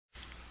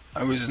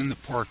I was in the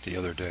park the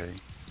other day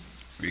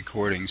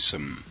recording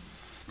some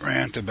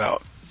rant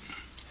about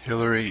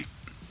Hillary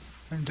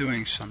and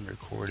doing some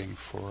recording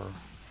for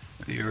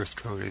the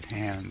earth-coated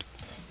hand.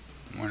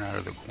 Went out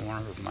of the corner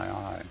of my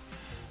eye.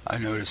 I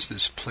noticed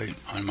this plate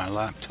on my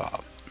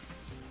laptop.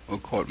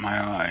 What caught my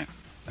eye,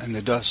 and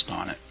the dust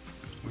on it,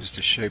 was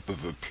the shape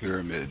of a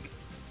pyramid,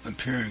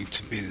 appearing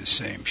to be the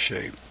same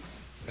shape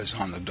as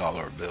on the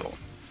dollar bill.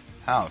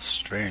 How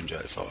strange,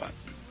 I thought.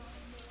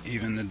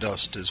 Even the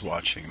dust is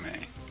watching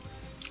me.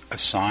 A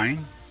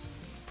sign?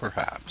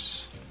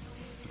 Perhaps.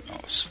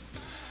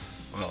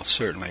 Well,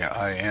 certainly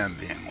I am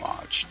being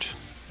watched.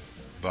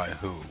 By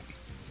who?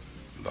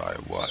 By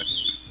what?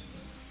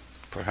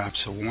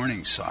 Perhaps a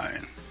warning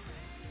sign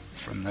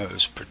from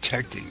those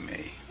protecting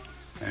me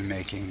and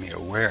making me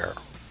aware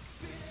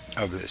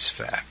of this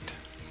fact.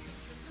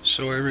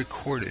 So I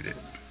recorded it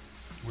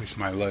with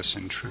my less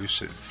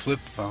intrusive flip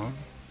phone,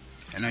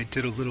 and I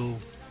did a little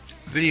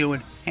video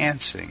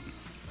enhancing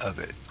of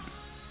it.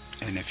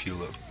 And if you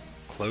look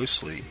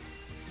closely,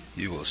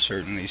 you will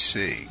certainly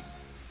see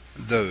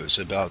those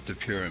about the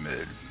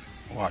pyramid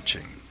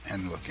watching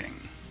and looking.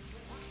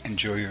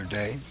 Enjoy your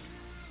day,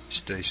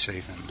 stay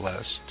safe and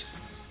blessed,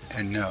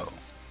 and know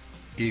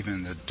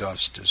even the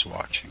dust is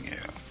watching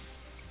you.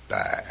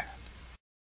 Bye.